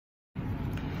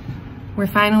We're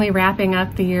finally wrapping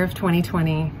up the year of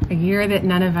 2020, a year that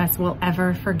none of us will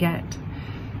ever forget.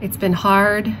 It's been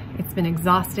hard, it's been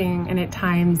exhausting, and at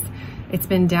times it's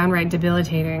been downright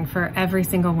debilitating for every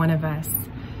single one of us.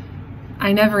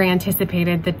 I never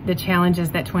anticipated the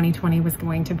challenges that 2020 was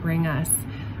going to bring us.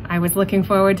 I was looking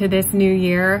forward to this new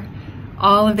year,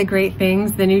 all of the great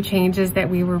things, the new changes that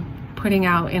we were putting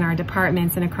out in our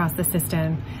departments and across the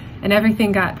system, and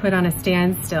everything got put on a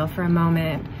standstill for a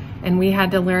moment. And we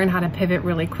had to learn how to pivot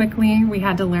really quickly. We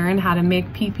had to learn how to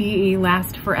make PPE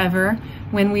last forever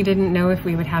when we didn't know if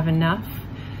we would have enough.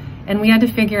 And we had to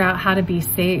figure out how to be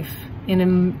safe in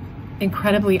an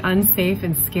incredibly unsafe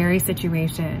and scary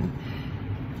situation.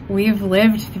 We've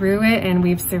lived through it and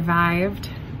we've survived.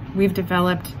 We've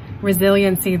developed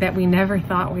resiliency that we never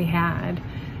thought we had.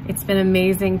 It's been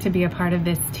amazing to be a part of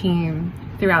this team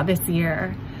throughout this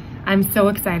year. I'm so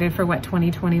excited for what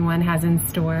 2021 has in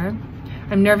store.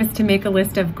 I'm nervous to make a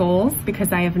list of goals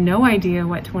because I have no idea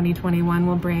what 2021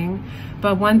 will bring.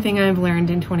 But one thing I've learned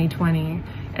in 2020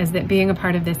 is that being a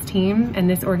part of this team and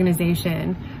this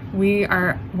organization, we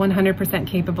are 100%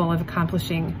 capable of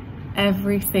accomplishing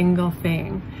every single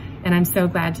thing. And I'm so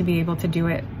glad to be able to do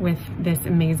it with this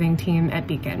amazing team at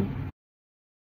Beacon.